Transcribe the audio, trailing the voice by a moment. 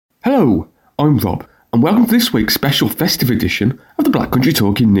Hello, I'm Rob, and welcome to this week's special festive edition of the Black Country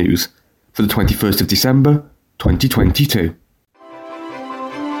Talking News for the 21st of December, 2022.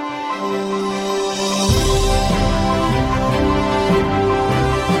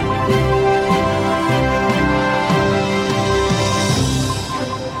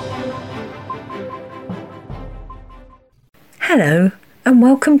 Hello and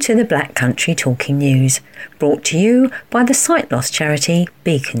welcome to the Black Country Talking News, brought to you by the sight loss charity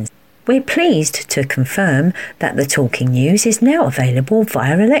Beacon. We're pleased to confirm that the Talking News is now available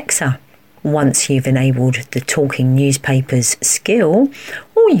via Alexa. Once you've enabled the Talking Newspapers skill,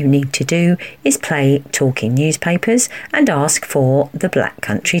 all you need to do is play Talking Newspapers and ask for the Black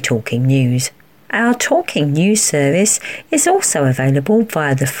Country Talking News. Our Talking News service is also available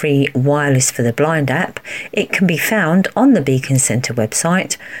via the free Wireless for the Blind app. It can be found on the Beacon Centre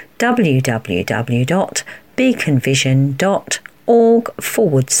website,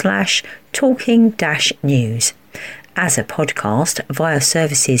 www.beaconvision.org/talking-news, as a podcast via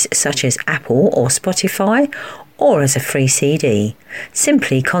services such as Apple or Spotify, or as a free CD.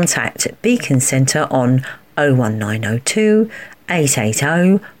 Simply contact Beacon Centre on 01902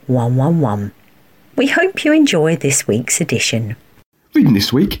 880 111. We hope you enjoy this week's edition. Reading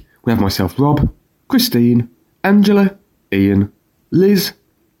this week, we have myself, Rob, Christine, Angela, Ian, Liz,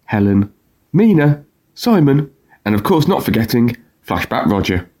 Helen, Mina, Simon, and of course not forgetting Flashback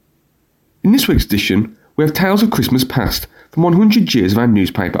Roger. In this week's edition, we have Tales of Christmas Past from 100 years of our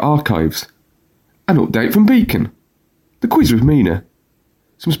newspaper archives, an update from Beacon, the quiz with Mina,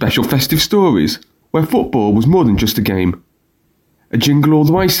 some special festive stories where football was more than just a game, a Jingle All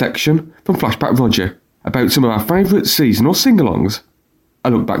The Way section from Flashback Roger about some of our favourite season or sing-alongs,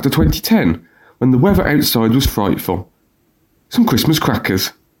 a look back to 2010 when the weather outside was frightful, some Christmas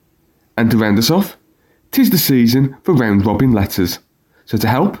crackers, and to round us off, 'tis the season for round robin letters. So to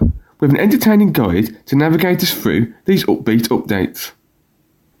help, we have an entertaining guide to navigate us through these upbeat updates.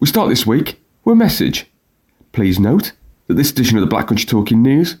 We start this week with a message. Please note that this edition of the Black Country Talking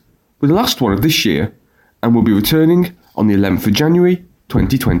News was the last one of this year and will be returning on the 11th of January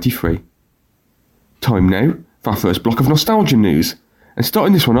 2023. Time now for our first block of nostalgia news, and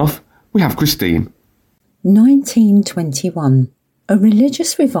starting this one off, we have Christine. 1921. A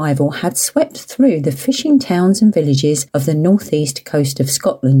religious revival had swept through the fishing towns and villages of the northeast coast of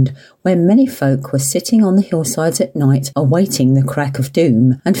Scotland, where many folk were sitting on the hillsides at night awaiting the crack of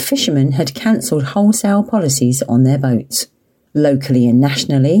doom, and fishermen had cancelled wholesale policies on their boats. Locally and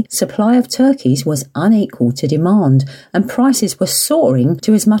nationally, supply of turkeys was unequal to demand, and prices were soaring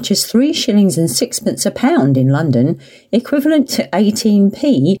to as much as 3 shillings and sixpence a pound in London, equivalent to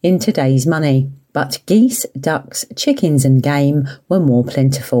 18p in today's money. But geese, ducks, chickens and game were more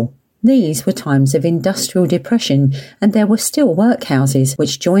plentiful. These were times of industrial depression, and there were still workhouses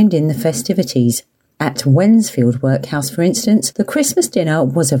which joined in the festivities. At Wensfield Workhouse, for instance, the Christmas dinner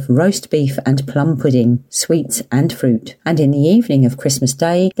was of roast beef and plum pudding, sweets and fruit. And in the evening of Christmas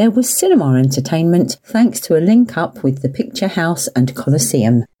Day, there was cinema entertainment thanks to a link-up with the Picture House and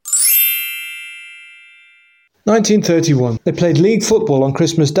Coliseum. 1931. They played league football on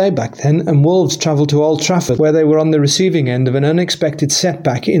Christmas Day back then, and Wolves travelled to Old Trafford, where they were on the receiving end of an unexpected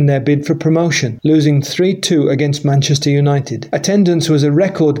setback in their bid for promotion, losing 3-2 against Manchester United. Attendance was a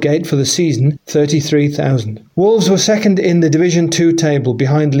record gate for the season, 33,000. Wolves were second in the Division 2 table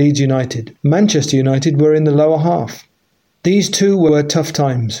behind Leeds United. Manchester United were in the lower half. These two were tough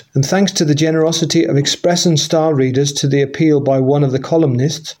times, and thanks to the generosity of Express and Star readers to the appeal by one of the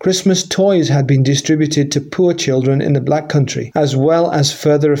columnists, Christmas toys had been distributed to poor children in the Black Country, as well as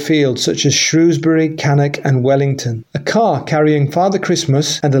further afield such as Shrewsbury, Cannock and Wellington. A car carrying Father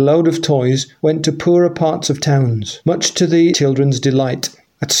Christmas and a load of toys went to poorer parts of towns, much to the children's delight.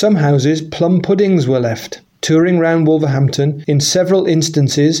 At some houses, plum puddings were left. Touring round Wolverhampton, in several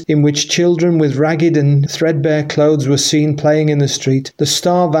instances in which children with ragged and threadbare clothes were seen playing in the street, the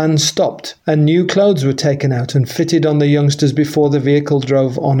Star van stopped and new clothes were taken out and fitted on the youngsters before the vehicle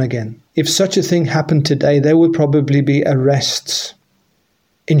drove on again. If such a thing happened today, there would probably be arrests.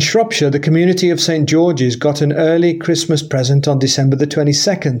 In Shropshire, the community of St George's got an early Christmas present on December the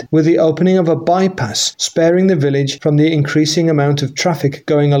 22nd, with the opening of a bypass, sparing the village from the increasing amount of traffic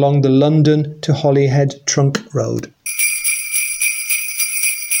going along the London to Holyhead Trunk Road.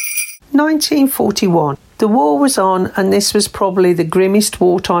 1941. The war was on, and this was probably the grimmest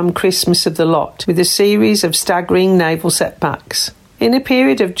wartime Christmas of the lot, with a series of staggering naval setbacks. In a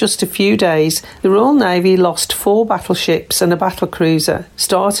period of just a few days, the Royal Navy lost 4 battleships and a battlecruiser,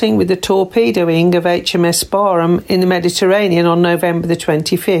 starting with the torpedoing of HMS Barham in the Mediterranean on November the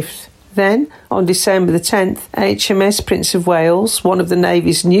 25th. Then, on December the 10th, HMS Prince of Wales, one of the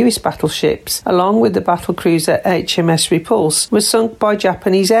Navy's newest battleships, along with the battlecruiser HMS Repulse, was sunk by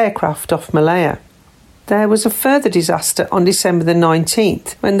Japanese aircraft off Malaya. There was a further disaster on December the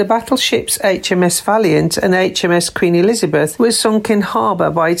 19th, when the battleships HMS Valiant and HMS Queen Elizabeth were sunk in harbour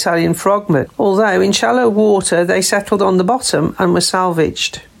by Italian frogmen, although in shallow water they settled on the bottom and were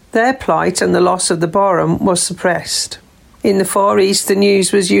salvaged. Their plight and the loss of the Borum was suppressed. In the Far East, the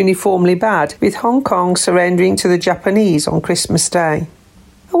news was uniformly bad, with Hong Kong surrendering to the Japanese on Christmas Day.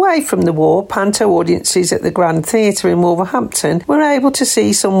 Away from the war, panto audiences at the Grand Theatre in Wolverhampton were able to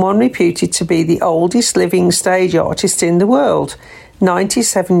see someone reputed to be the oldest living stage artist in the world,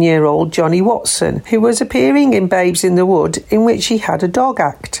 97-year-old Johnny Watson, who was appearing in Babes in the Wood, in which he had a dog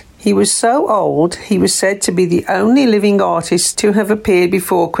act. He was so old, he was said to be the only living artist to have appeared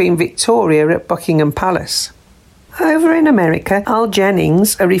before Queen Victoria at Buckingham Palace. Over in America, Al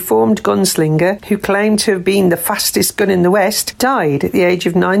Jennings, a reformed gunslinger who claimed to have been the fastest gun in the West, died at the age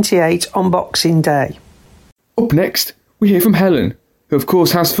of 98 on Boxing Day. Up next, we hear from Helen, who of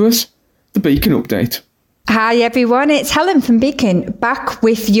course has for us the Beacon Update. Hi everyone, it's Helen from Beacon, back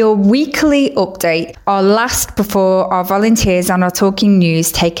with your weekly update, our last before our volunteers on our Talking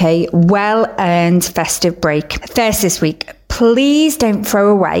News take a well-earned festive break. First this week, please don't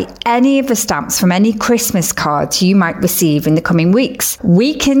throw away any of the stamps from any Christmas cards you might receive in the coming weeks.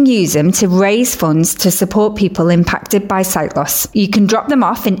 We can use them to raise funds to support people impacted by sight loss. You can drop them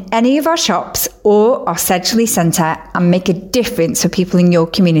off in any of our shops or our Sedgley Centre and make a difference for people in your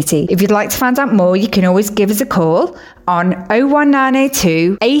community. If you'd like to find out more, you can always give us a call on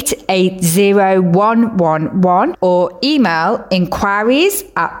 01902 880 111 or email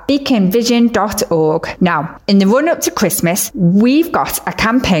inquiries@beaconvision.org. Now, in the run up to Christmas, we've got a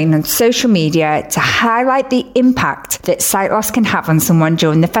campaign on social media to highlight the impact that sight loss can have on someone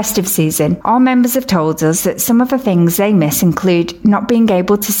during the festive season. Our members have told us that some of the things they miss include not being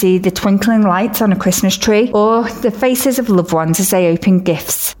able to see the twinkling lights on a Christmas tree or the faces of loved ones as they open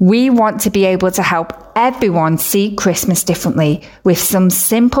gifts. We want to be able to help everyone see Christmas differently with some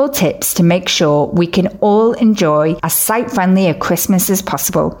simple tips to make sure we can all enjoy as sight-friendly a Christmas as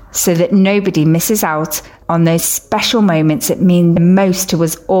possible so that nobody misses out on those special moments that mean the most to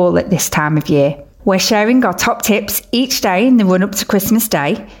us all at this time of year. We're sharing our top tips each day in the run-up to Christmas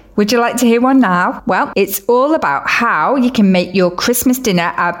Day. Would you like to hear one now? Well, it's all about how you can make your Christmas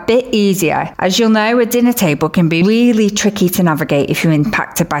dinner a bit easier. As you'll know, a dinner table can be really tricky to navigate if you're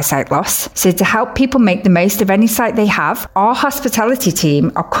impacted by sight loss. So to help people make the most of any sight they have, our hospitality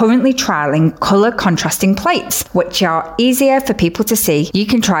team are currently trialling colour contrasting plates, which are easier for people to see. You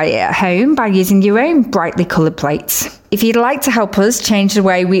can try it at home by using your own brightly coloured plates. If you'd like to help us change the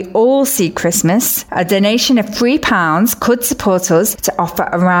way we all see Christmas, a donation of £3 could support us to offer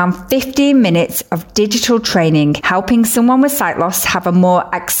around 15 minutes of digital training, helping someone with sight loss have a more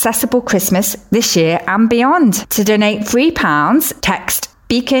accessible Christmas this year and beyond. To donate £3, text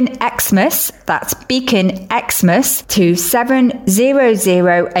Beacon Xmas, that's Beacon Xmas, to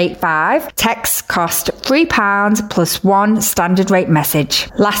 70085. Text cost £3 plus one standard rate message.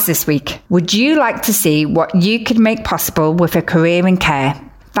 Last this week, would you like to see what you could make possible with a career in care?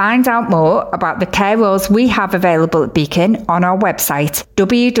 Find out more about the care roles we have available at Beacon on our website,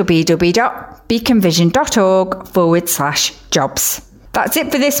 www.beaconvision.org/jobs. That's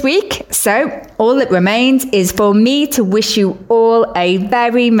it for this week. So all that remains is for me to wish you all a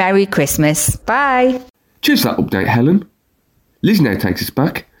very Merry Christmas. Bye. Cheers for that update, Helen. Liz now takes us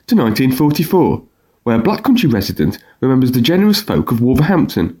back to 1944, where a Black Country resident remembers the generous folk of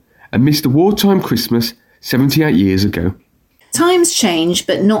Wolverhampton and missed a wartime Christmas 78 years ago. Times change,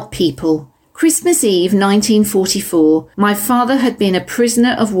 but not people. Christmas Eve 1944, my father had been a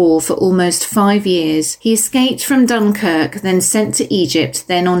prisoner of war for almost 5 years. He escaped from Dunkirk, then sent to Egypt,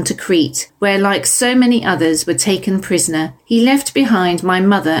 then on to Crete, where like so many others were taken prisoner. He left behind my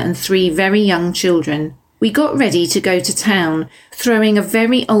mother and 3 very young children. We got ready to go to town, throwing a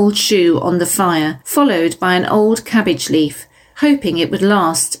very old shoe on the fire, followed by an old cabbage leaf, hoping it would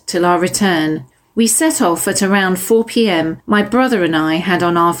last till our return. We set off at around 4 p.m. My brother and I had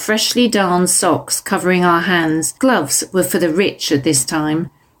on our freshly darned socks covering our hands. Gloves were for the rich at this time.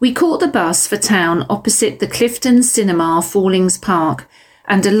 We caught the bus for town opposite the Clifton Cinema Fallings Park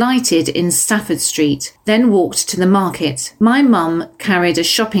and alighted in Stafford Street, then walked to the market. My mum carried a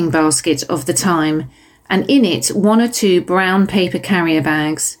shopping basket of the time, and in it 1 or 2 brown paper carrier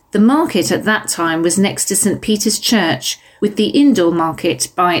bags. The market at that time was next to St. Peter's Church, with the indoor market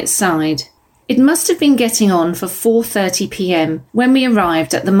by its side. It must have been getting on for 4:30 p.m. When we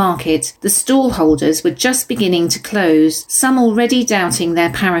arrived at the market. The stall holders were just beginning to close, some already doubting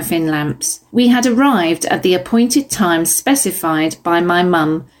their paraffin lamps. We had arrived at the appointed time specified by my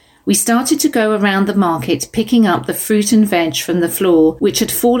mum. We started to go around the market picking up the fruit and veg from the floor, which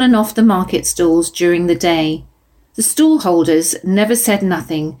had fallen off the market stalls during the day. The stall holders never said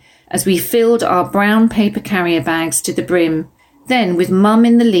nothing as we filled our brown paper carrier bags to the brim. Then, with Mum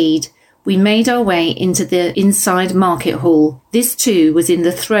in the lead, we made our way into the inside market hall. This too was in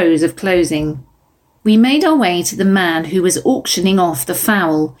the throes of closing. We made our way to the man who was auctioning off the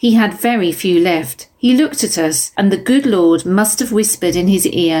fowl. He had very few left. He looked at us, and the good Lord must have whispered in his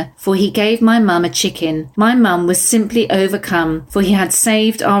ear, for he gave my mum a chicken. My mum was simply overcome, for he had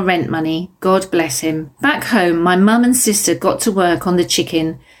saved our rent money. God bless him. Back home, my mum and sister got to work on the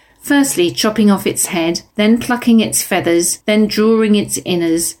chicken. Firstly, chopping off its head, then plucking its feathers, then drawing its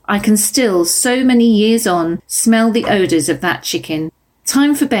innards. I can still, so many years on, smell the odours of that chicken.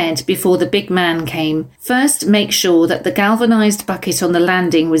 Time for bed before the big man came. First, make sure that the galvanised bucket on the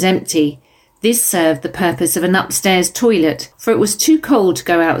landing was empty. This served the purpose of an upstairs toilet, for it was too cold to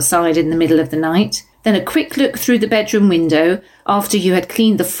go outside in the middle of the night. Then a quick look through the bedroom window after you had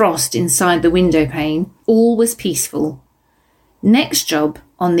cleaned the frost inside the window pane. All was peaceful. Next job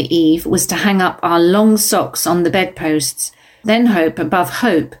on the eve was to hang up our long socks on the bedposts, then hope above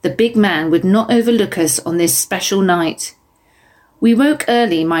hope the big man would not overlook us on this special night. We woke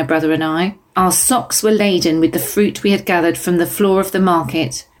early, my brother and I. Our socks were laden with the fruit we had gathered from the floor of the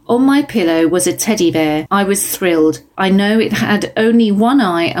market. On my pillow was a teddy bear. I was thrilled. I know it had only one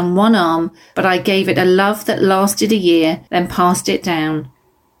eye and one arm, but I gave it a love that lasted a year, then passed it down.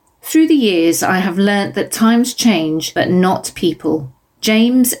 Through the years, I have learnt that times change, but not people.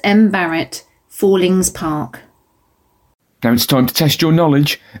 James M. Barrett, Fallings Park. Now it's time to test your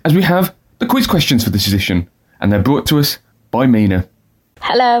knowledge, as we have the quiz questions for this edition, and they're brought to us by Mina.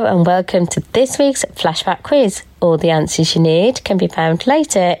 Hello and welcome to this week's Flashback Quiz. All the answers you need can be found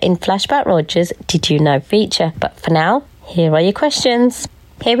later in Flashback Roger's Did You Know feature. But for now, here are your questions.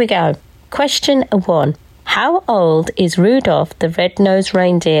 Here we go. Question 1. How old is Rudolph the Red-Nosed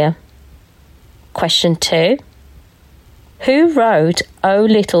Reindeer? Question 2. Who wrote O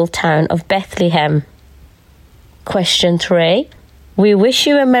Little Town of Bethlehem? Question 3. We Wish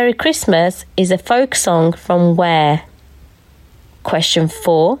You a Merry Christmas is a folk song from where? Question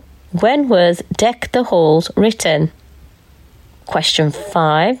 4. When was Deck the Halls written? Question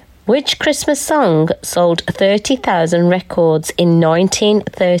 5. Which Christmas song sold 30,000 records in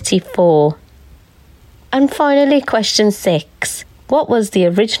 1934? And finally, question 6. What was the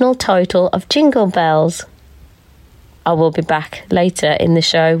original title of Jingle Bells? I will be back later in the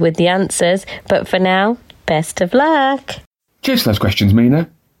show with the answers, but for now, best of luck. Cheers for those questions, Mina.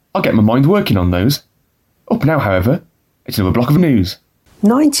 I'll get my mind working on those. Up now, however, it's another block of news.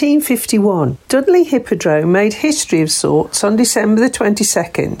 1951. Dudley Hippodrome made history of sorts on December the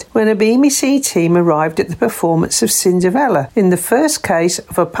 22nd when a BBC team arrived at the performance of Cinderella in the first case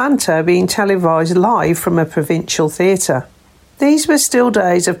of a panto being televised live from a provincial theatre. These were still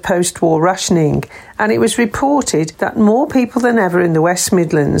days of post-war rationing, and it was reported that more people than ever in the West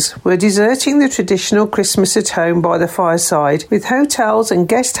Midlands were deserting the traditional Christmas at home by the fireside, with hotels and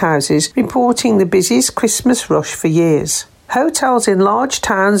guest houses reporting the busiest Christmas rush for years. Hotels in large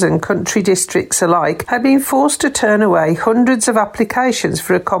towns and country districts alike had been forced to turn away hundreds of applications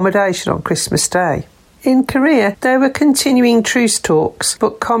for accommodation on Christmas Day. In Korea, there were continuing truce talks,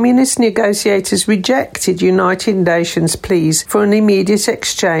 but communist negotiators rejected United Nations pleas for an immediate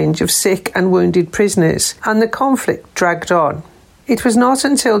exchange of sick and wounded prisoners, and the conflict dragged on. It was not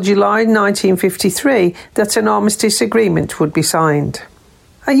until July 1953 that an armistice agreement would be signed.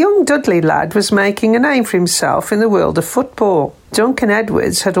 A young Dudley lad was making a name for himself in the world of football. Duncan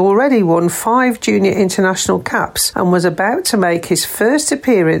Edwards had already won 5 junior international caps and was about to make his first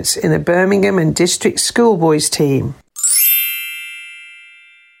appearance in the Birmingham and District Schoolboys team.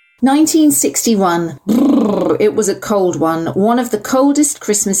 1961. Brrr, it was a cold one of the coldest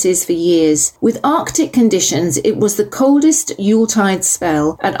Christmases for years. With Arctic conditions, it was the coldest Yuletide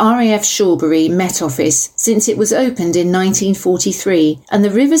spell at RAF Shawbury Met Office since it was opened in 1943, and the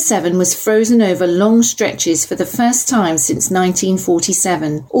River Severn was frozen over long stretches for the first time since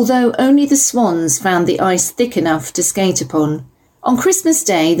 1947, although only the Swans found the ice thick enough to skate upon. On Christmas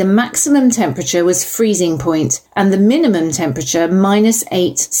Day, the maximum temperature was freezing point and the minimum temperature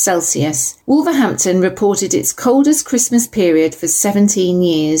 -8 Celsius. Wolverhampton reported its coldest Christmas period for 17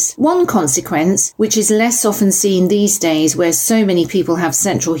 years. One consequence, which is less often seen these days where so many people have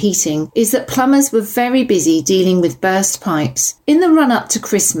central heating, is that plumbers were very busy dealing with burst pipes. In the run-up to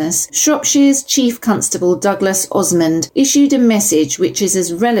Christmas, Shropshire's Chief Constable Douglas Osmond issued a message which is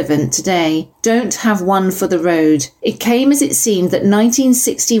as relevant today. Don't have one for the road. It came as it seemed that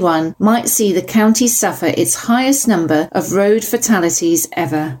 1961 might see the county suffer its highest number of road fatalities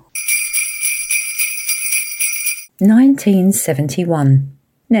ever. 1971.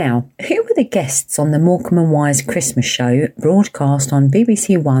 Now, who were the guests on the Morecambe and Wise Christmas show broadcast on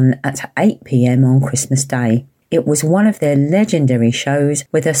BBC One at 8 p.m. on Christmas Day? It was one of their legendary shows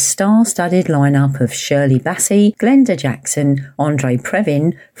with a star-studded lineup of Shirley Bassey, Glenda Jackson, Andre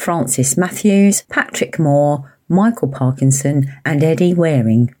Previn, Francis Matthews, Patrick Moore, Michael Parkinson and Eddie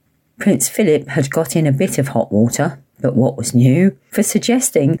Waring. Prince Philip had got in a bit of hot water, but what was new, for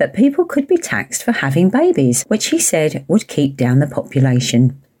suggesting that people could be taxed for having babies, which he said would keep down the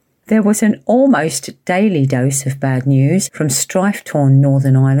population. There was an almost daily dose of bad news from strife-torn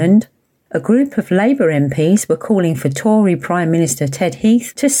Northern Ireland. A group of Labour MPs were calling for Tory Prime Minister Ted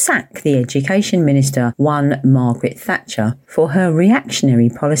Heath to sack the Education Minister, one Margaret Thatcher, for her reactionary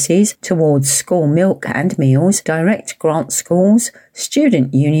policies towards school milk and meals, direct grant schools,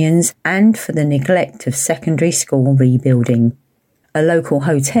 student unions, and for the neglect of secondary school rebuilding. A local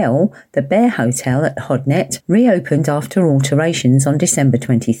hotel, the Bear Hotel at Hodnet, reopened after alterations on December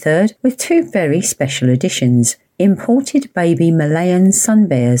 23rd with two very special additions: imported baby Malayan sun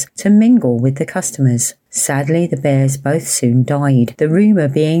bears to mingle with the customers. Sadly, the bears both soon died, the rumour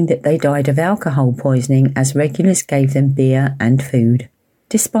being that they died of alcohol poisoning as regulars gave them beer and food.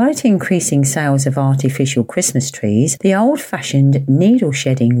 Despite increasing sales of artificial Christmas trees, the old-fashioned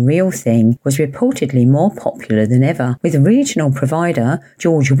needle-shedding real thing was reportedly more popular than ever, with regional provider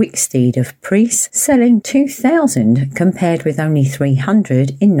George Wicksteed of Preece selling 2,000 compared with only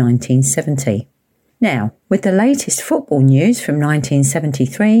 300 in 1970. Now, with the latest football news from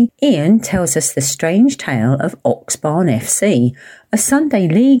 1973, Ian tells us the strange tale of Oxbarn FC, a Sunday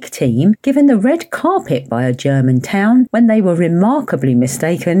League team given the red carpet by a German town when they were remarkably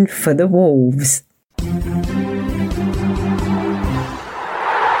mistaken for the Wolves.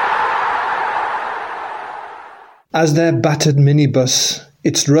 As their battered minibus,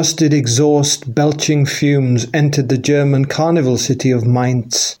 its rusted exhaust belching fumes, entered the German carnival city of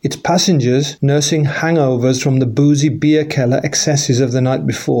Mainz, its passengers, nursing hangovers from the boozy beer keller excesses of the night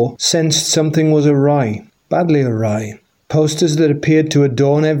before, sensed something was awry, badly awry. Posters that appeared to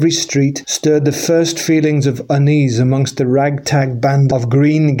adorn every street stirred the first feelings of unease amongst the ragtag band of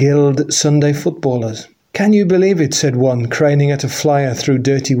green-gilled Sunday footballers. "Can you believe it?" said one, craning at a flyer through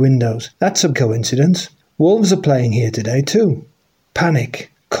dirty windows. "That's a coincidence. Wolves are playing here today too." Panic,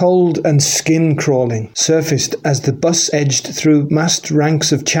 cold and skin-crawling, surfaced as the bus edged through massed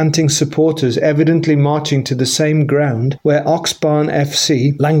ranks of chanting supporters evidently marching to the same ground where Oxbarn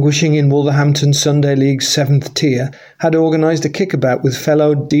FC, languishing in Wolverhampton Sunday League's 7th tier, had organised a kickabout with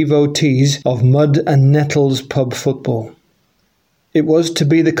fellow devotees of mud and nettles pub football. It was to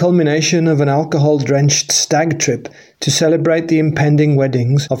be the culmination of an alcohol-drenched stag trip to celebrate the impending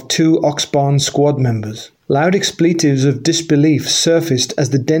weddings of two Oxbarn squad members. Loud expletives of disbelief surfaced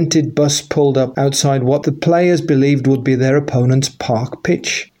as the dented bus pulled up outside what the players believed would be their opponent's park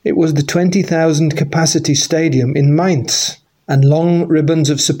pitch. It was the 20,000 capacity stadium in Mainz, and long ribbons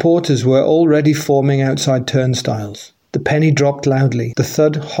of supporters were already forming outside turnstiles. The penny dropped loudly, the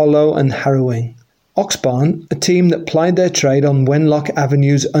thud hollow and harrowing. Oxbarn, a team that plied their trade on Wenlock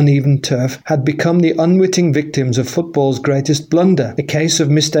Avenue's uneven turf, had become the unwitting victims of football's greatest blunder, a case of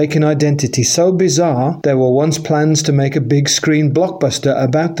mistaken identity so bizarre there were once plans to make a big-screen blockbuster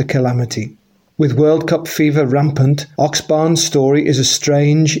about the calamity. With World Cup fever rampant, Oxbarn's story is a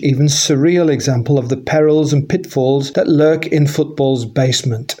strange, even surreal example of the perils and pitfalls that lurk in football's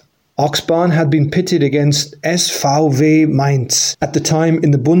basement. Oxbarn had been pitted against SVW Mainz, at the time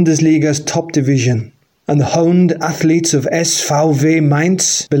in the Bundesliga's top division, and the honed athletes of SVW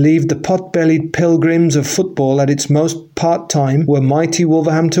Mainz believed the pot-bellied pilgrims of football at its most part-time were mighty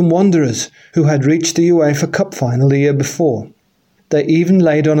Wolverhampton Wanderers, who had reached the UEFA Cup final the year before. They even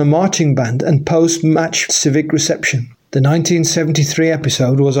laid on a marching band and post-match civic reception. The 1973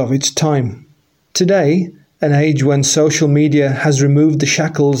 episode was of its time. Today, an age when social media has removed the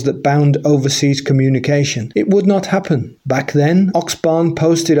shackles that bound overseas communication, it would not happen. Back then, Oxbarn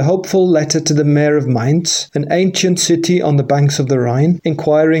posted a hopeful letter to the mayor of Mainz, an ancient city on the banks of the Rhine,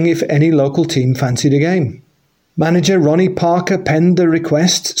 inquiring if any local team fancied a game. Manager Ronnie Parker penned the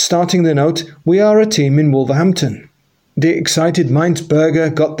request, starting the note, "We are a team in Wolverhampton." The excited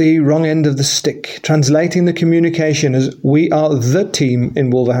Mainzberger got the wrong end of the stick, translating the communication as "We are the team in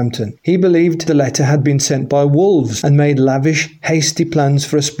Wolverhampton." He believed the letter had been sent by Wolves and made lavish, hasty plans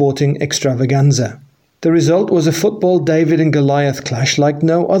for a sporting extravaganza. The result was a football David and Goliath clash like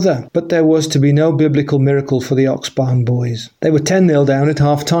no other, but there was to be no biblical miracle for the Oxbarn boys. They were 10-0 down at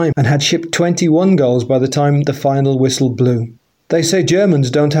half-time and had shipped 21 goals by the time the final whistle blew. "They say Germans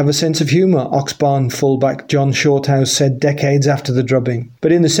don't have a sense of humour," Oxbarn fullback John Shorthouse said decades after the drubbing.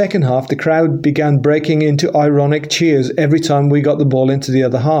 But in the second half, the crowd began breaking into ironic cheers every time we got the ball into the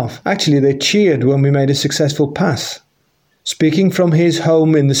other half. Actually, they cheered when we made a successful pass. Speaking from his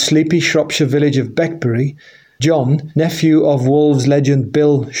home in the sleepy Shropshire village of Beckbury, John, nephew of Wolves legend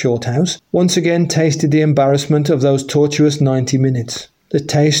Bill Shorthouse, once again tasted the embarrassment of those tortuous 90 minutes. The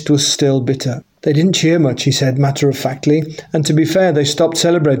taste was still bitter. They didn't cheer much, he said matter-of-factly, and to be fair, they stopped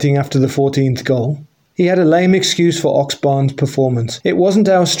celebrating after the 14th goal. He had a lame excuse for Oxbarn's performance. "It wasn't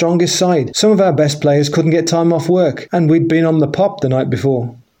our strongest side. Some of our best players couldn't get time off work, and we'd been on the pop the night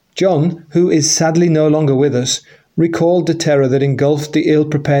before." John, who is sadly no longer with us, recalled the terror that engulfed the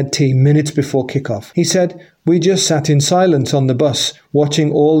ill-prepared team minutes before kick-off. He said, "We just sat in silence on the bus,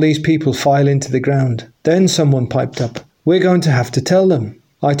 watching all these people file into the ground. Then someone piped up, 'We're going to have to tell them.'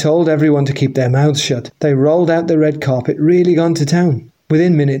 I told everyone to keep their mouths shut. They rolled out the red carpet, really gone to town."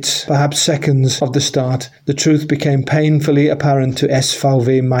 Within minutes, perhaps seconds of the start, the truth became painfully apparent to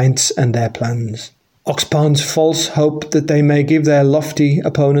SVV Mainz and their plans. Oxbarn's false hope that they may give their lofty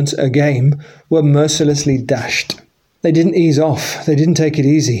opponents a game were mercilessly dashed. "They didn't ease off. They didn't take it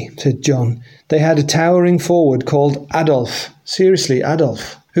easy," said John. "They had a towering forward called Adolf. Seriously,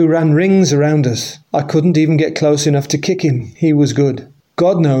 Adolf, who ran rings around us. I couldn't even get close enough to kick him. He was good.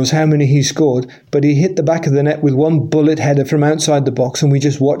 God knows how many he scored, but he hit the back of the net with one bullet header from outside the box and we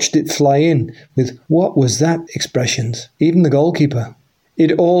just watched it fly in with 'what was that' expressions. Even the goalkeeper.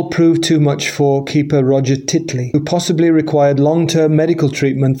 It all proved too much for keeper Roger Titley, who possibly required long-term medical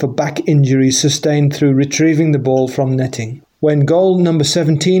treatment for back injuries sustained through retrieving the ball from netting. When goal number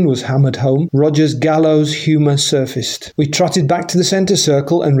 17 was hammered home, Roger's gallows humour surfaced. "We trotted back to the centre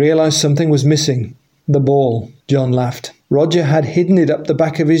circle and realised something was missing. The ball." John laughed. "Roger had hidden it up the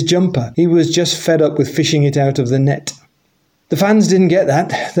back of his jumper. He was just fed up with fishing it out of the net." The fans didn't get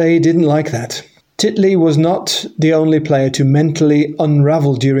that. They didn't like that. Titley was not the only player to mentally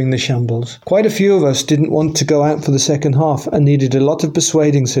unravel during the shambles. "Quite a few of us didn't want to go out for the second half and needed a lot of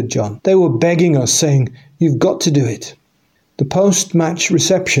persuading," said John. "They were begging us, saying, 'You've got to do it.'" The post-match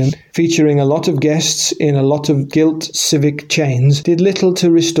reception, featuring a lot of guests in a lot of gilt civic chains, did little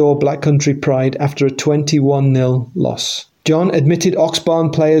to restore Black Country pride after a 21-0 loss. John admitted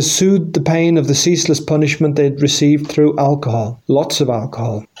Oxbarn players soothed the pain of the ceaseless punishment they'd received through alcohol. Lots of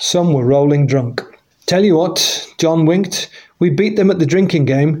alcohol. Some were rolling drunk. "Tell you what," John winked, "we beat them at the drinking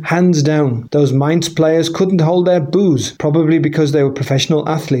game, hands down. Those Mainz players couldn't hold their booze, probably because they were professional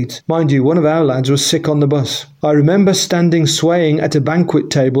athletes. Mind you, one of our lads was sick on the bus. I remember standing swaying at a banquet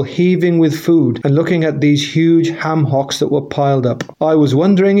table, heaving with food, and looking at these huge ham hocks that were piled up. I was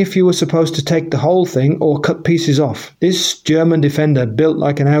wondering if you were supposed to take the whole thing or cut pieces off. This German defender, built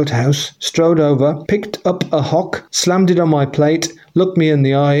like an outhouse, strode over, picked up a hock, slammed it on my plate, looked me in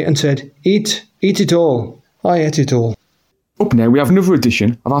the eye and said, 'Eat it all.' I ate it all." Up now we have another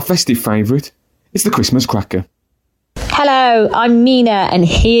edition of our festive favourite. It's the Christmas cracker. Hello, I'm Mina, and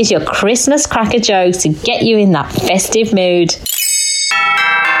here's your Christmas cracker joke to get you in that festive mood.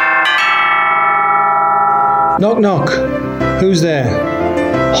 "Knock knock. Who's there?"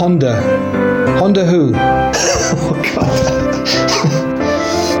 "Honda." "Honda who?" Oh God.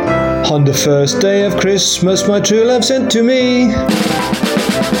 "On the first day of Christmas, my true love sent to me."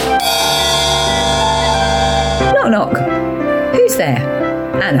 Knock knock. Who's there?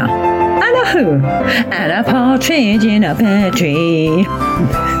 Anna. Anna who? Anna Partridge in a pear tree.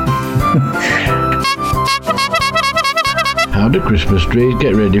 How do Christmas trees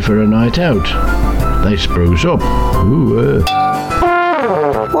get ready for a night out? They spruce up. Ooh,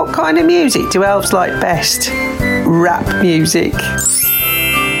 What kind of music do elves like best? Rap music.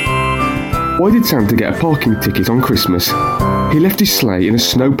 Why did Santa get a parking ticket on Christmas? He left his sleigh in a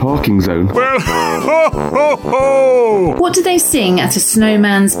snow parking zone. Well, ho, ho, ho! What do they sing at a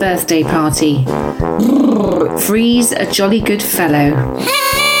snowman's birthday party? Freeze a jolly good fellow.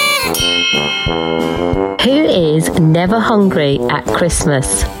 Who is never hungry at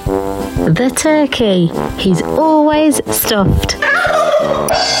Christmas? The turkey. He's always stuffed.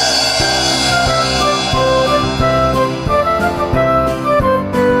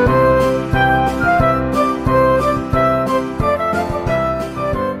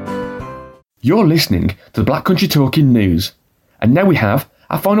 You're listening to the Black Country Talking News. And now we have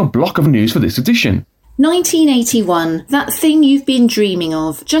our final block of news for this edition. 1981, that thing you've been dreaming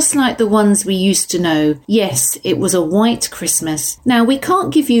of, just like the ones we used to know. Yes, it was a white Christmas. Now, we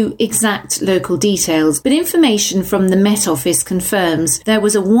can't give you exact local details, but information from the Met Office confirms there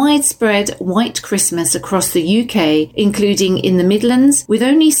was a widespread white Christmas across the UK, including in the Midlands, with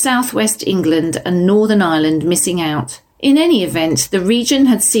only South West England and Northern Ireland missing out. In any event, the region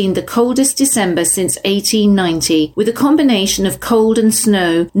had seen the coldest December since 1890, with a combination of cold and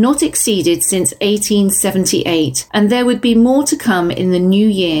snow not exceeded since 1878, and there would be more to come in the new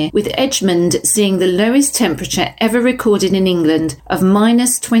year, with Edgemond seeing the lowest temperature ever recorded in England of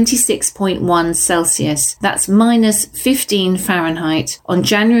minus 26.1 Celsius, that's minus 15 Fahrenheit, on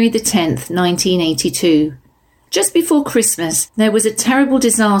January the 10th, 1982. Just before Christmas, there was a terrible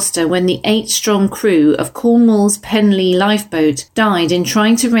disaster when the 8-strong crew of Cornwall's Penlee lifeboat died in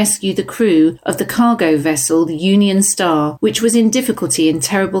trying to rescue the crew of the cargo vessel, the Union Star, which was in difficulty in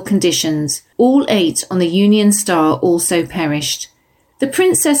terrible conditions. All 8 on the Union Star also perished. The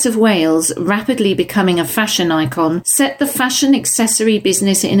Princess of Wales, rapidly becoming a fashion icon, set the fashion accessory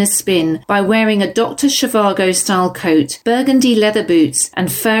business in a spin by wearing a Dr. Zhivago-style coat, burgundy leather boots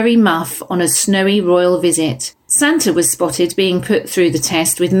and furry muff on a snowy royal visit. Santa was spotted being put through the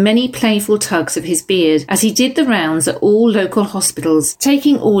test with many playful tugs of his beard as he did the rounds at all local hospitals,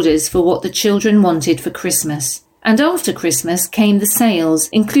 taking orders for what the children wanted for Christmas. And after Christmas came the sales,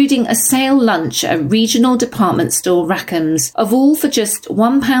 including a sale lunch at regional department store Rackham's, of all for just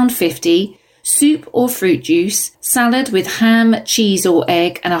 £1.50, soup or fruit juice, salad with ham, cheese or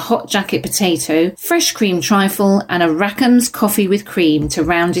egg and a hot jacket potato, fresh cream trifle and a Rackham's coffee with cream to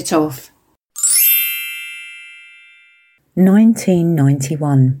round it off.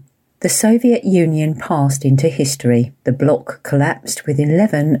 1991. The Soviet Union passed into history. The bloc collapsed with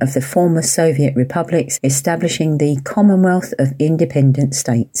 11 of the former Soviet republics establishing the Commonwealth of Independent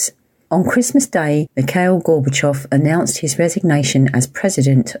States. On Christmas Day, Mikhail Gorbachev announced his resignation as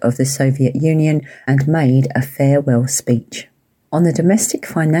president of the Soviet Union and made a farewell speech. On the domestic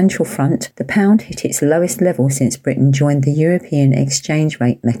financial front, the pound hit its lowest level since Britain joined the European exchange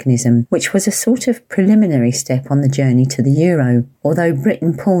rate mechanism, which was a sort of preliminary step on the journey to the euro, although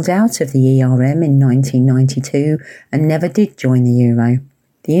Britain pulled out of the ERM in 1992 and never did join the euro.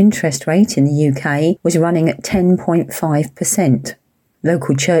 The interest rate in the UK was running at 10.5%.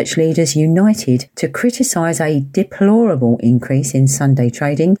 Local church leaders united to criticise a deplorable increase in Sunday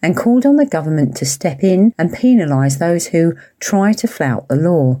trading and called on the government to step in and penalise those who try to flout the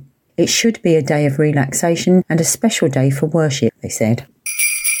law. It should be a day of relaxation and a special day for worship, they said.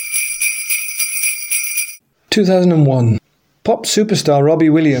 2001. Pop superstar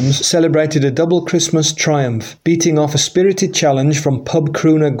Robbie Williams celebrated a double Christmas triumph, beating off a spirited challenge from pub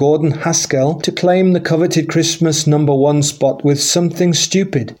crooner Gordon Haskell to claim the coveted Christmas #1 spot with Something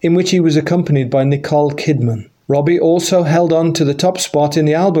Stupid, in which he was accompanied by Nicole Kidman. Robbie also held on to the top spot in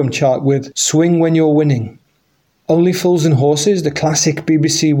the album chart with Swing When You're Winning. Only Fools and Horses, the classic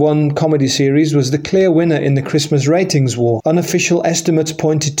BBC One comedy series, was the clear winner in the Christmas ratings war. Unofficial estimates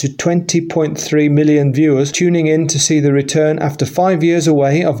pointed to 20.3 million viewers tuning in to see the return after 5 years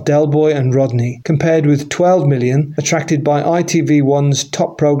away of Del Boy and Rodney, compared with 12 million attracted by ITV1's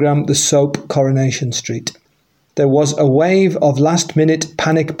top programme, the soap Coronation Street. There was a wave of last-minute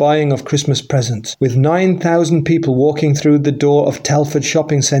panic buying of Christmas presents, with 9,000 people walking through the door of Telford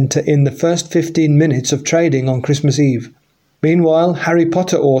Shopping Centre in the first 15 minutes of trading on Christmas Eve. Meanwhile, Harry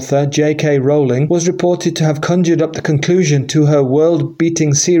Potter author J.K. Rowling was reported to have conjured up the conclusion to her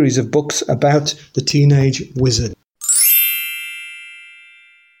world-beating series of books about the teenage wizard.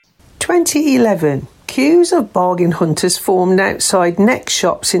 2011. Queues of bargain hunters formed outside Next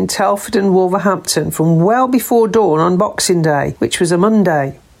shops in Telford and Wolverhampton from well before dawn on Boxing Day, which was a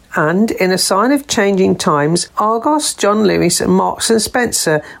Monday. And, in a sign of changing times, Argos, John Lewis and Marks &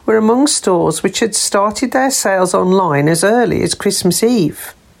 Spencer were among stores which had started their sales online as early as Christmas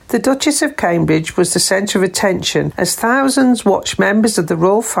Eve. The Duchess of Cambridge was the centre of attention as thousands watched members of the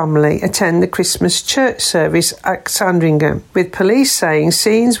royal family attend the Christmas church service at Sandringham, with police saying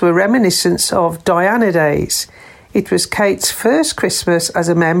scenes were reminiscent of Diana days. It was Kate's first Christmas as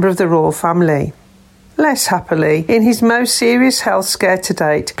a member of the royal family. Less happily, in his most serious health scare to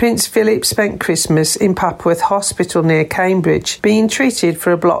date, Prince Philip spent Christmas in Papworth Hospital near Cambridge, being treated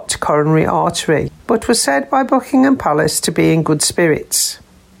for a blocked coronary artery, but was said by Buckingham Palace to be in good spirits.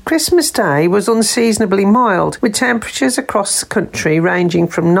 Christmas Day was unseasonably mild, with temperatures across the country ranging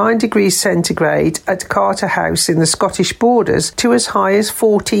from 9 degrees centigrade at Carter House in the Scottish Borders to as high as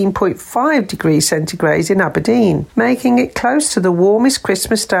 14.5 degrees centigrade in Aberdeen, making it close to the warmest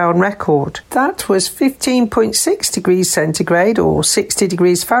Christmas Day on record. That was 15.6 degrees centigrade or 60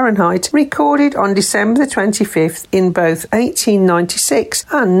 degrees Fahrenheit recorded on December the 25th in both 1896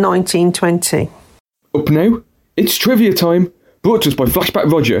 and 1920. Up now, it's trivia time, brought to us by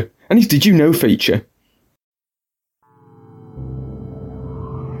Flashback Roger and his Did You Know feature.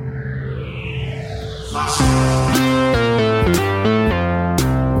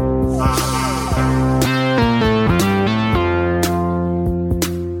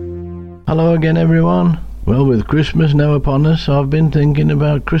 Hello again, everyone. Well, with Christmas now upon us, I've been thinking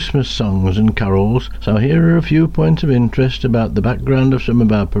about Christmas songs and carols, so here are a few points of interest about the background of some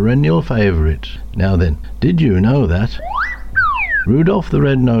of our perennial favourites. Now then, did you know that Rudolph the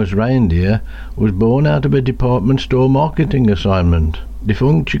Red-Nosed Reindeer was born out of a department store marketing assignment?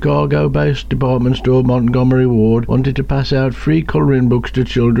 Defunct Chicago-based department store Montgomery Ward wanted to pass out free colouring books to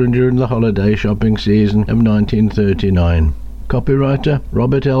children during the holiday shopping season of 1939. Copywriter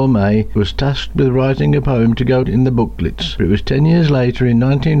Robert L. May was tasked with writing a poem to go in the booklets, but it was 10 years later, in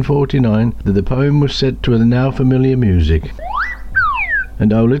 1949, that the poem was set to the now familiar music.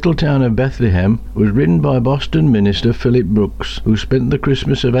 And O Little Town of Bethlehem was written by Boston minister Philip Brooks, who spent the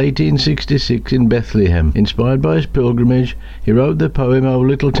Christmas of 1866 in Bethlehem. Inspired by his pilgrimage, he wrote the poem O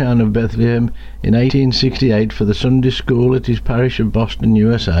Little Town of Bethlehem in 1868 for the Sunday school at his parish of Boston,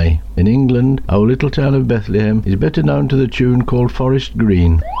 USA. In England, O Little Town of Bethlehem is better known to the tune called Forest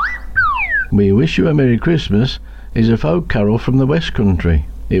Green. We Wish You a Merry Christmas is a folk carol from the West Country.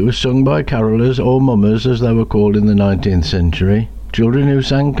 It was sung by carolers, or mummers as they were called in the 19th century. Children who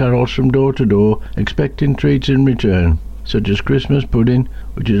sang carols from door to door, expecting treats in return, such as Christmas pudding,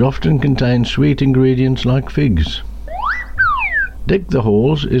 which is often contains sweet ingredients like figs. Deck the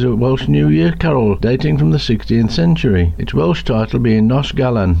Halls is a Welsh New Year carol dating from the 16th century, its Welsh title being Nos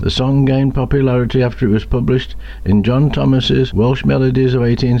Galan. The song gained popularity after it was published in John Thomas's Welsh Melodies of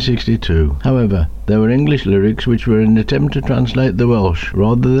 1862. However, there were English lyrics which were an attempt to translate the Welsh,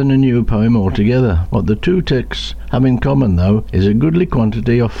 rather than a new poem altogether. What the two texts have in common, though, is a goodly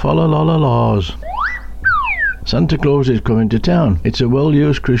quantity of fa-la-la-la-las. Santa Claus is Coming to Town. It's a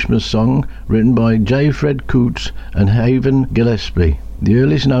well-used Christmas song written by J. Fred Coots and Haven Gillespie. The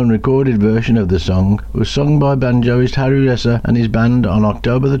earliest known recorded version of the song was sung by banjoist Harry Lesser and his band on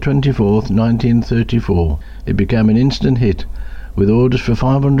October the 24th, 1934. It became an instant hit, with orders for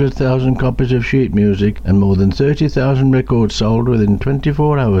 500,000 copies of sheet music and more than 30,000 records sold within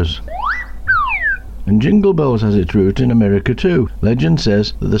 24 hours. And Jingle Bells has its root in America too. Legend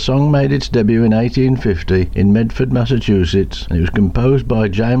says that the song made its debut in 1850 in Medford, Massachusetts, and it was composed by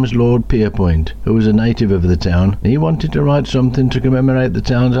James Lord Pierpoint, who was a native of the town. He wanted to write something to commemorate the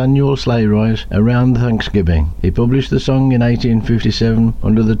town's annual sleigh rise around Thanksgiving. He published the song in 1857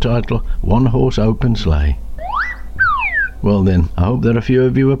 under the title One Horse Open Sleigh. Well then, I hope that a few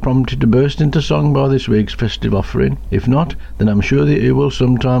of you are prompted to burst into song by this week's festive offering. If not, then I'm sure that you will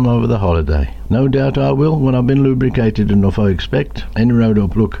sometime over the holiday. No doubt I will when I've been lubricated enough, I expect. Any road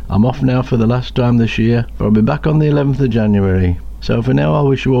up, look, I'm off now for the last time this year, but I'll be back on the 11th of January. So for now, I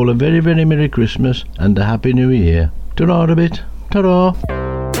wish you all a very, very Merry Christmas and a Happy New Year. Ta-ra a bit. Ta-ra.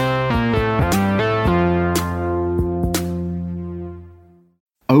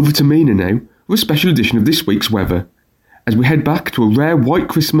 Over to Mina now with a special edition of this week's weather, as we head back to a rare white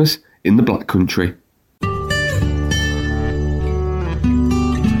Christmas in the Black Country.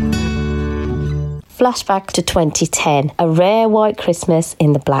 Flashback to 2010, a rare white Christmas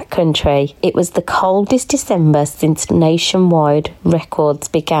in the Black Country. It was the coldest December since nationwide records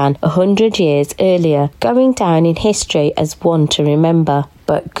began 100 years earlier, going down in history as one to remember.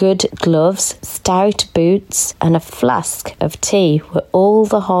 But good gloves, stout boots and a flask of tea were all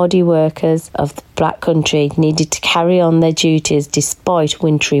the hardy workers of the Black Country needed to carry on their duties despite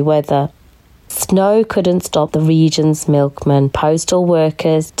wintry weather. Snow couldn't stop the region's milkmen, postal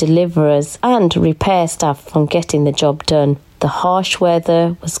workers, deliverers and repair staff from getting the job done. The harsh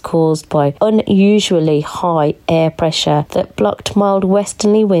weather was caused by unusually high air pressure that blocked mild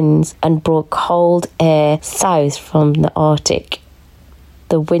westerly winds and brought cold air south from the Arctic.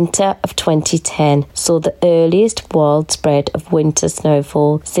 The winter of 2010 saw the earliest wild spread of winter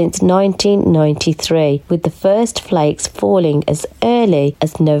snowfall since 1993, with the first flakes falling as early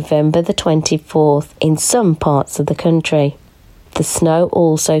as November the 24th in some parts of the country. The snow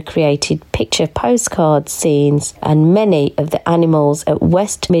also created picture postcard scenes, and many of the animals at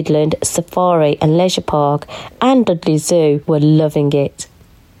West Midland Safari and Leisure Park and Dudley Zoo were loving it.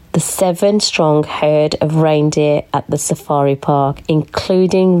 The 7-strong herd of reindeer at the safari park,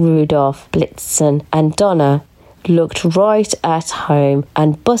 including Rudolph, Blitzen and Donna, looked right at home,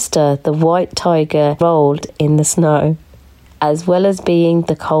 and Buster the white tiger rolled in the snow. As well as being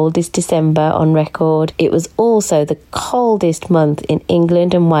the coldest December on record, it was also the coldest month in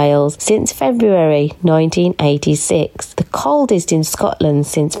England and Wales since February 1986, the coldest in Scotland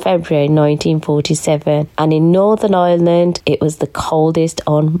since February 1947, and in Northern Ireland it was the coldest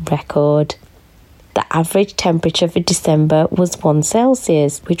on record. The average temperature for December was 1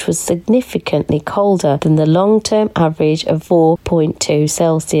 Celsius, which was significantly colder than the long-term average of 4.2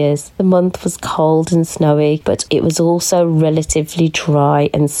 Celsius. The month was cold and snowy, but it was also relatively dry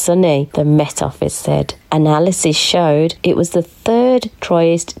and sunny, the Met Office said. Analysis showed it was the third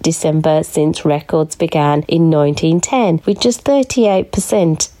driest December since records began in 1910, with just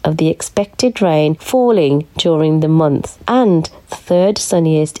 38% of the expected rain falling during the month, and the third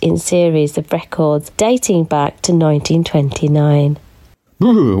sunniest in series of records dating back to 1929.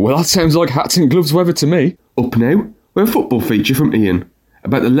 Well, that sounds like hats and gloves weather to me. Up now, we're a football feature from Ian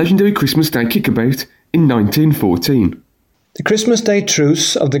about the legendary Christmas Day kickabout in 1914. The Christmas Day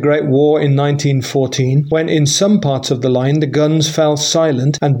truce of the Great War in 1914, when in some parts of the line the guns fell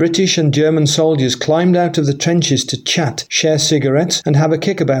silent and British and German soldiers climbed out of the trenches to chat, share cigarettes and have a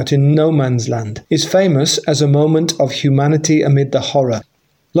kickabout in no man's land, is famous as a moment of humanity amid the horror.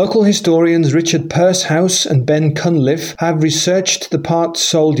 Local historians Richard Percehouse and Ben Cunliffe have researched the part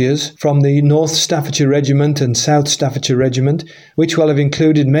soldiers from the North Staffordshire Regiment and South Staffordshire Regiment, which will have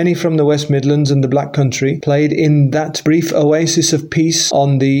included many from the West Midlands and the Black Country, played in that brief oasis of peace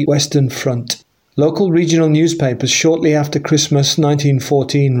on the Western Front. Local regional newspapers shortly after Christmas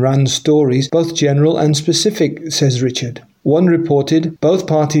 1914 ran stories, both general and specific, says Richard. One reported both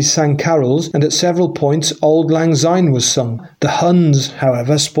parties sang carols, and at several points Auld Lang Syne was sung. The Huns,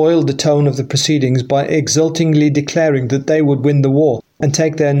 however, spoiled the tone of the proceedings by exultingly declaring that they would win the war and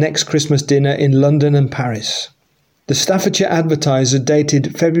take their next Christmas dinner in London and Paris. The Staffordshire Advertiser,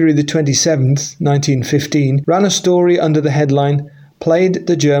 dated February the 27th, 1915, ran a story under the headline, "Played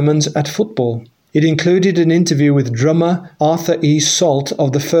the Germans at Football." It included an interview with drummer Arthur E. Salt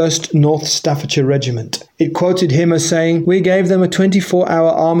of the 1st North Staffordshire Regiment. It quoted him as saying, "We gave them a 24-hour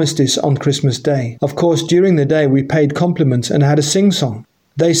armistice on Christmas Day. Of course, during the day we paid compliments and had a sing-song.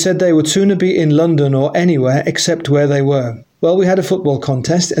 They said they would sooner be in London or anywhere except where they were. Well, we had a football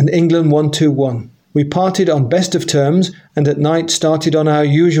contest and England won 2-1. We parted on best of terms and at night started on our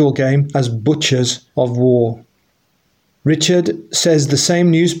usual game as butchers of war." Richard says the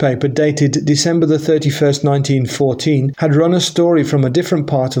same newspaper, dated December the 31st, 1914, had run a story from a different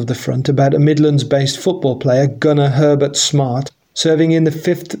part of the front about a Midlands-based football player, gunner Herbert Smart, serving in the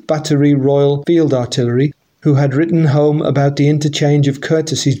 5th Battery Royal Field Artillery, who had written home about the interchange of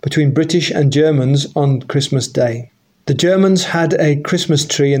courtesies between British and Germans on Christmas Day. The Germans had a Christmas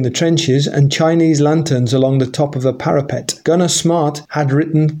tree in the trenches and Chinese lanterns along the top of a parapet. Gunner Smart had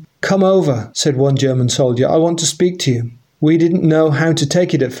written, "Come over," said one German soldier, "I want to speak to you." We didn't know how to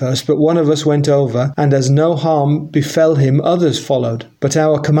take it at first, but one of us went over, and as no harm befell him, others followed. But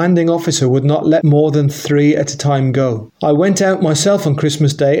our commanding officer would not let more than 3 at a time go. I went out myself on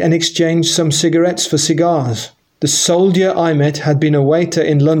Christmas Day and exchanged some cigarettes for cigars. The soldier I met had been a waiter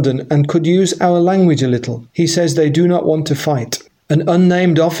in London and could use our language a little. He says they do not want to fight. An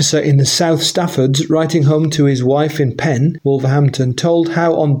unnamed officer in the South Staffords, writing home to his wife in Penn, Wolverhampton, told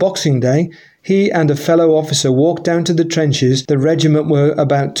how on Boxing Day he and a fellow officer walked down to the trenches the regiment were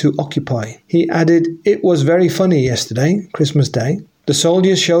about to occupy. He added, "It was very funny yesterday, Christmas Day. The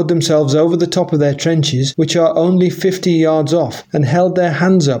soldiers showed themselves over the top of their trenches, which are only 50 yards off, and held their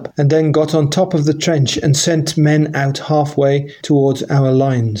hands up and then got on top of the trench and sent men out halfway towards our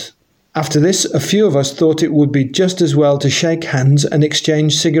lines. After this, a few of us thought it would be just as well to shake hands and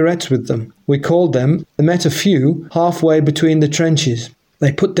exchange cigarettes with them. We called them and met a few halfway between the trenches.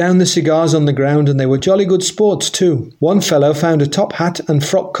 They put down the cigars on the ground and they were jolly good sports too. One fellow found a top hat and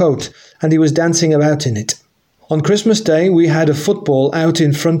frock coat and he was dancing about in it. On Christmas Day we had a football out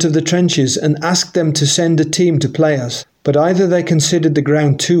in front of the trenches and asked them to send a team to play us. But either they considered the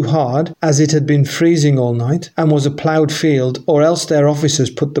ground too hard, as it had been freezing all night and was a ploughed field, or else their officers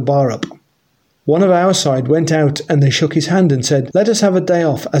put the bar up. One of our side went out and they shook his hand and said, "Let us have a day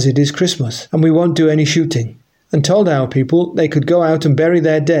off as it is Christmas and we won't do any shooting," and told our people they could go out and bury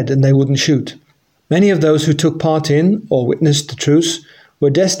their dead and they wouldn't shoot. Many of those who took part in or witnessed the truce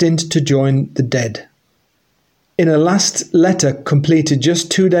were destined to join the dead. In a last letter completed just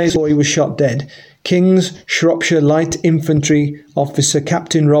 2 days before he was shot dead, King's Shropshire Light Infantry officer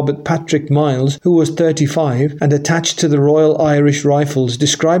Captain Robert Patrick Miles, who was 35 and attached to the Royal Irish Rifles,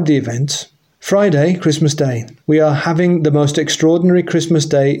 described the events. Friday, Christmas Day. We are having the most extraordinary Christmas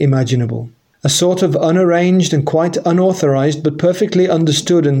Day imaginable. A sort of unarranged and quite unauthorized but perfectly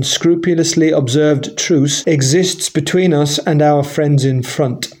understood and scrupulously observed truce exists between us and our friends in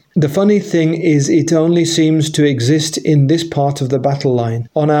front. The funny thing is it only seems to exist in this part of the battle line.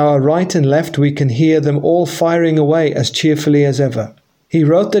 On our right and left we can hear them all firing away as cheerfully as ever. He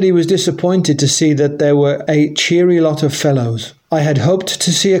wrote that he was disappointed to see that there were a cheery lot of fellows. I had hoped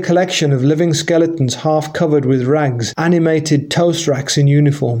to see a collection of living skeletons half covered with rags, animated toast racks in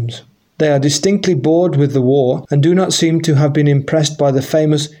uniforms. They are distinctly bored with the war and do not seem to have been impressed by the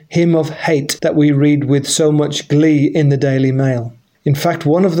famous hymn of hate that we read with so much glee in the Daily Mail. In fact,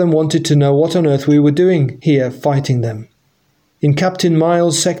 one of them wanted to know what on earth we were doing here fighting them. In Captain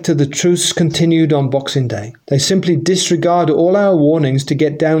Miles' sector, the truce continued on Boxing Day. They simply disregard all our warnings to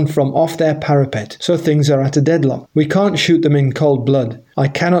get down from off their parapet, so things are at a deadlock. We can't shoot them in cold blood. I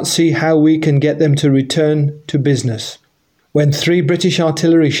cannot see how we can get them to return to business. When 3 British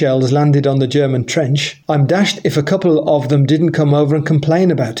artillery shells landed on the German trench, I'm dashed if a couple of them didn't come over and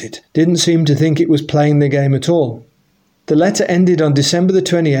complain about it. Didn't seem to think it was playing the game at all. The letter ended on December the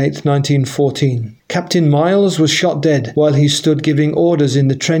 28th, 1914. Captain Miles was shot dead while he stood giving orders in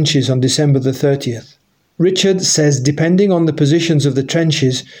the trenches on December the 30th. Richard says depending on the positions of the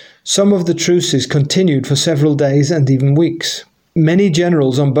trenches, some of the truces continued for several days and even weeks. Many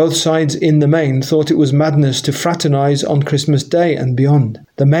generals on both sides in the main thought it was madness to fraternize on Christmas Day and beyond.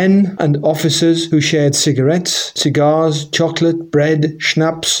 The men and officers who shared cigarettes, cigars, chocolate, bread,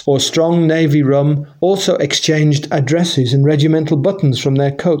 schnapps, or strong navy rum also exchanged addresses and regimental buttons from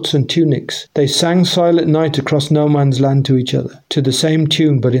their coats and tunics. They sang Silent Night Across No Man's Land to each other, to the same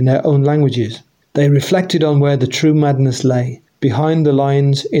tune but in their own languages. They reflected on where the true madness lay, behind the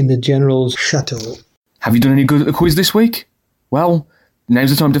lines in the general's chateau. Have you done any good at the quiz this week? Well, now's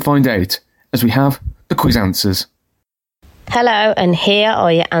the time to find out, as we have the quiz answers. Hello, and here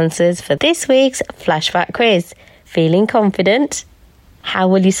are your answers for this week's flashback quiz. Feeling confident? How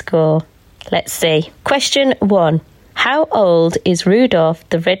will you score? Let's see. Question 1. How old is Rudolph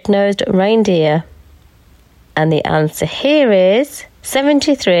the Red-Nosed Reindeer? And the answer here is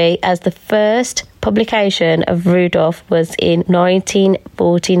 73, as the first publication of Rudolph was in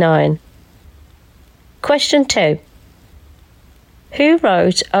 1949. Question 2. Who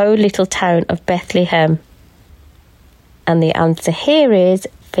wrote O Little Town of Bethlehem? And the answer here is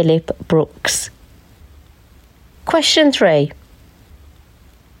Philip Brooks. Question 3.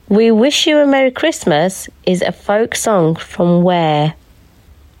 We Wish You a Merry Christmas is a folk song from where?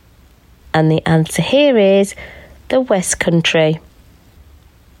 And the answer here is the West Country.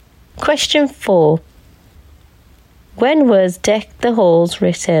 Question 4. When was Deck the Halls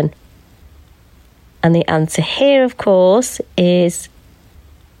written? And the answer here, of course, is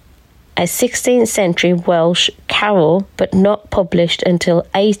a 16th century Welsh carol, but not published until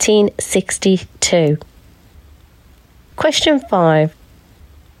 1862. Question 5.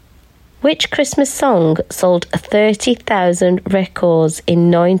 Which Christmas song sold 30,000 records in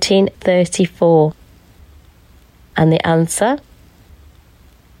 1934? And the answer?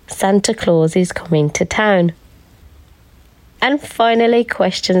 Santa Claus is Coming to Town. And finally,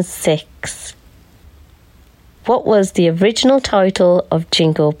 question 6. What was the original title of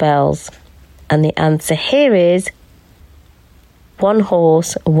Jingle Bells? And the answer here is One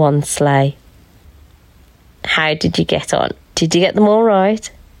Horse, One Sleigh. How did you get on? Did you get them all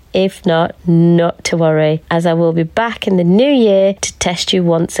right? If not, not to worry, as I will be back in the new year to test you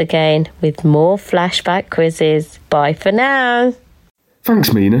once again with more flashback quizzes. Bye for now.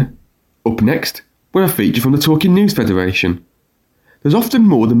 Thanks, Mina. Up next, we're a feature from the Talking News Federation. There's often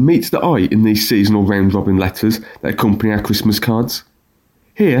more than meets the eye in these seasonal round-robin letters that accompany our Christmas cards.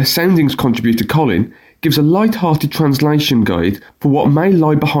 Here, Soundings contributor Colin gives a light-hearted translation guide for what may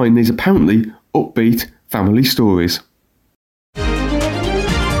lie behind these apparently upbeat family stories.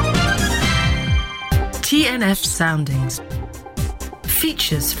 TNF Soundings.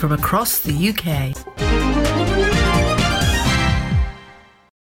 Features from across the UK.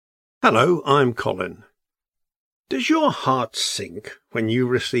 Hello, I'm Colin. Does your heart sink when you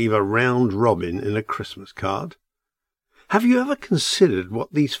receive a round robin in a Christmas card? Have you ever considered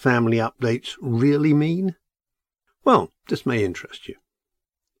what these family updates really mean? Well, this may interest you.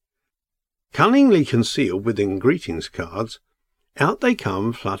 Cunningly concealed within greetings cards, out they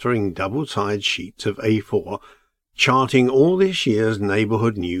come fluttering double-sided sheets of A4, charting all this year's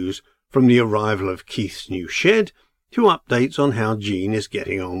neighbourhood news from the arrival of Keith's new shed to updates on how Jean is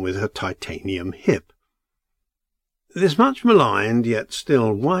getting on with her titanium hip. This much maligned yet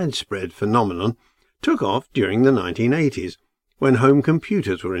still widespread phenomenon took off during the 1980s, when home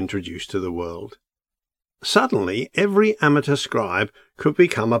computers were introduced to the world. Suddenly, every amateur scribe could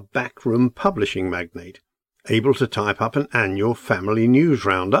become a backroom publishing magnate, able to type up an annual family news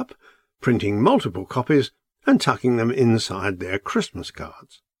roundup, printing multiple copies and tucking them inside their Christmas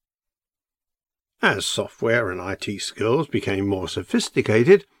cards. As software and IT skills became more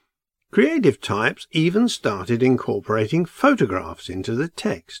sophisticated, creative types even started incorporating photographs into the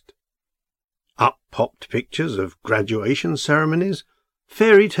text. Up popped pictures of graduation ceremonies,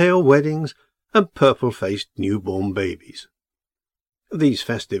 fairy tale weddings, and purple-faced newborn babies. These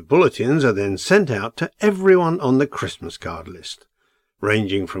festive bulletins are then sent out to everyone on the Christmas card list,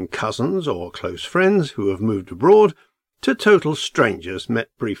 ranging from cousins or close friends who have moved abroad to total strangers met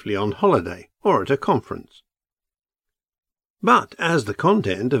briefly on holiday or at a conference. But as the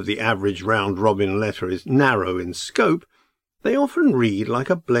content of the average round-robin letter is narrow in scope, they often read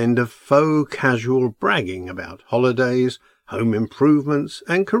like a blend of faux casual bragging about holidays, home improvements,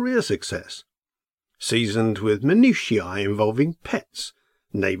 and career success, seasoned with minutiae involving pets,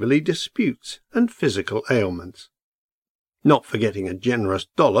 neighbourly disputes, and physical ailments. Not forgetting a generous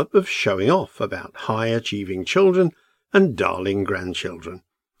dollop of showing off about high-achieving children and darling grandchildren,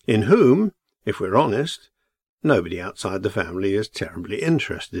 in whom, if we're honest, nobody outside the family is terribly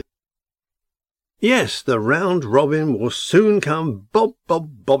interested. Yes, the round robin will soon come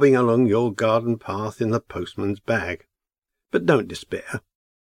bobbing along your garden path in the postman's bag. But don't despair,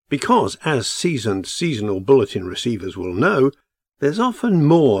 because as seasoned seasonal bulletin receivers will know, there's often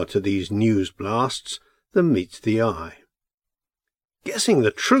more to these news blasts than meets the eye. Guessing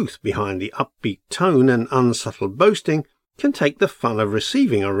the truth behind the upbeat tone and unsubtle boasting can take the fun of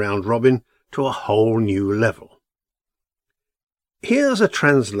receiving a round robin to a whole new level. Here's a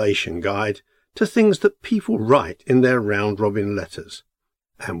translation guide to things that people write in their round-robin letters,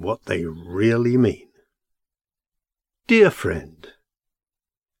 and what they really mean. Dear friend.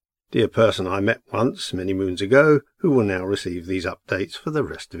 Dear person I met once, many moons ago, who will now receive these updates for the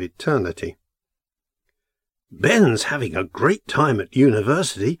rest of eternity. Ben's having a great time at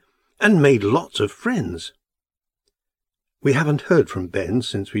university and made lots of friends. We haven't heard from Ben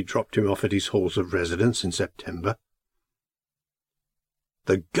since we dropped him off at his halls of residence in September.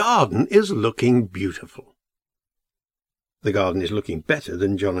 The garden is looking beautiful. The garden is looking better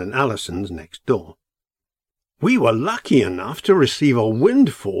than John and Alison's next door. We were lucky enough to receive a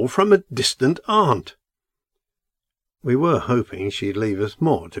windfall from a distant aunt. We were hoping she'd leave us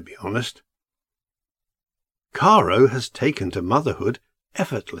more, to be honest. Caro has taken to motherhood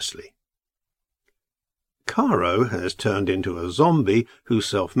effortlessly. Caro has turned into a zombie who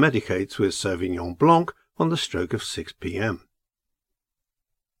self-medicates with Sauvignon Blanc on the stroke of 6 p.m.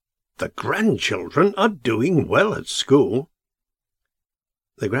 The grandchildren are doing well at school.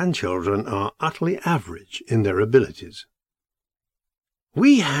 The grandchildren are utterly average in their abilities.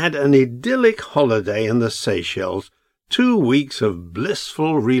 We had an idyllic holiday in the Seychelles, 2 weeks of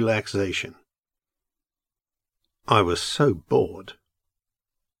blissful relaxation. I was so bored.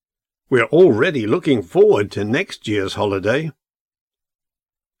 We're already looking forward to next year's holiday.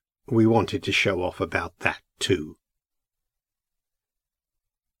 We wanted to show off about that too.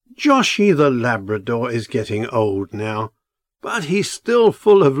 Joshy the Labrador is getting old now, but he's still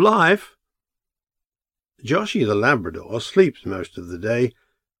full of life. Joshy the Labrador sleeps most of the day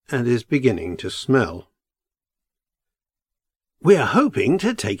and is beginning to smell. We're hoping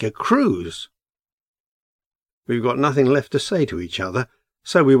to take a cruise. We've got nothing left to say to each other,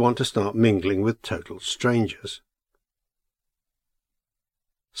 so we want to start mingling with total strangers.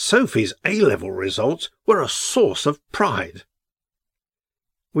 Sophie's A-level results were a source of pride.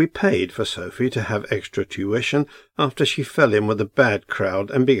 We paid for Sophie to have extra tuition after she fell in with a bad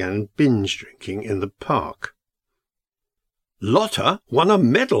crowd and began binge drinking in the park. Lotta won a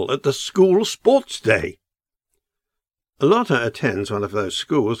medal at the school sports day. Lotta attends one of those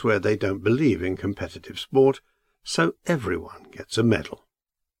schools where they don't believe in competitive sport, so everyone gets a medal.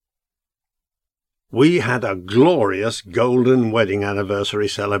 We had a glorious golden wedding anniversary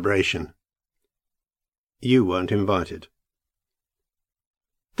celebration. You weren't invited.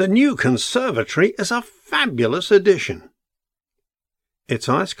 The new conservatory is a fabulous addition. It's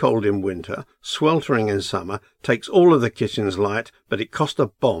ice cold in winter, sweltering in summer, takes all of the kitchen's light, but it cost a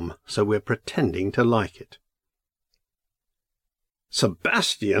bomb, so we're pretending to like it.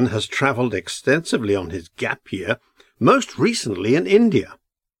 Sebastian has travelled extensively on his gap year, most recently in India.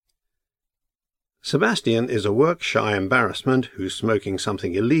 Sebastian is a work-shy embarrassment who's smoking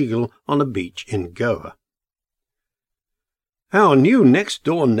something illegal on a beach in Goa. Our new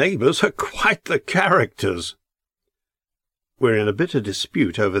next-door neighbours are quite the characters. We're in a bitter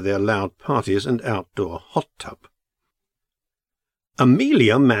dispute over their loud parties and outdoor hot tub.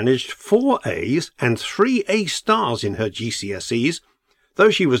 Amelia managed 4 A's and 3 A stars in her GCSEs, though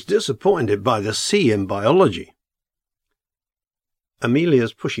she was disappointed by the C in biology.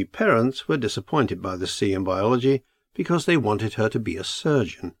 Amelia's pushy parents were disappointed by the C in biology because they wanted her to be a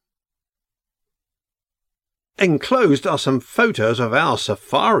surgeon. Enclosed are some photos of our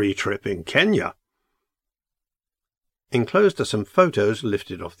safari trip in Kenya. Enclosed are some photos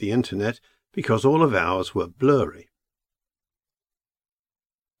lifted off the internet because all of ours were blurry.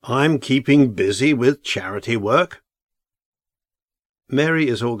 I'm keeping busy with charity work. Mary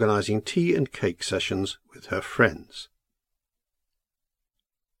is organising tea and cake sessions with her friends.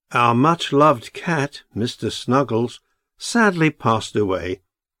 Our much-loved cat, Mr. Snuggles, sadly passed away,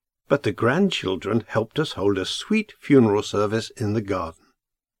 but the grandchildren helped us hold a sweet funeral service in the garden.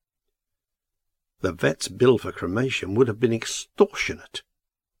 The vet's bill for cremation would have been extortionate.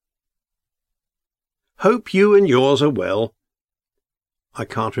 Hope you and yours are well. I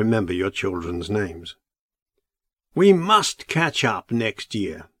can't remember your children's names. We must catch up next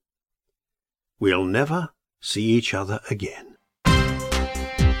year. We'll never see each other again.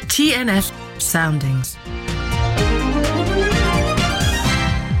 TNF Soundings.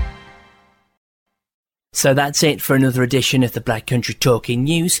 So that's it for another edition of the Black Country Talking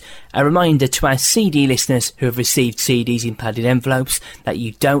News. A reminder to our CD listeners who have received CDs in padded envelopes that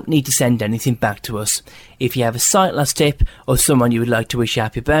you don't need to send anything back to us. If you have a sight loss tip or someone you would like to wish a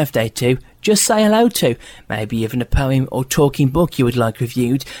happy birthday to, just say hello to, maybe even a poem or talking book you would like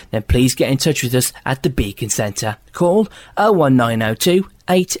reviewed, then please get in touch with us at the Beacon Centre. Call 01902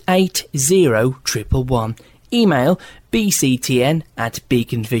 880 111. Email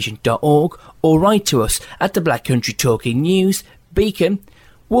bctn@beaconvision.org or write to us at the Black Country Talking News, Beacon,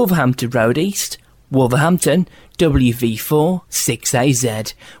 Wolverhampton Road East, Wolverhampton, WV4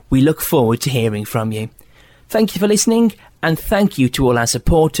 6AZ. We look forward to hearing from you. Thank you for listening, and thank you to all our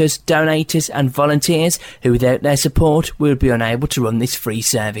supporters, donators and volunteers who without their support we would be unable to run this free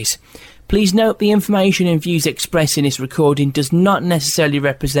service. Please note the information and views expressed in this recording does not necessarily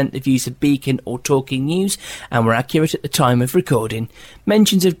represent the views of Beacon or Talking News and were accurate at the time of recording.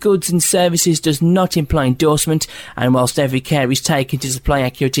 Mentions of goods and services does not imply endorsement, and whilst every care is taken to supply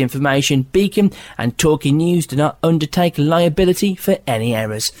accurate information, Beacon and Talking News do not undertake liability for any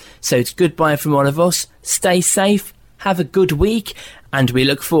errors. So it's goodbye from all of us. Stay safe, have a good week, and we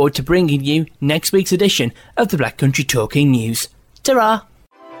look forward to bringing you next week's edition of the Black Country Talking News. Ta-ra!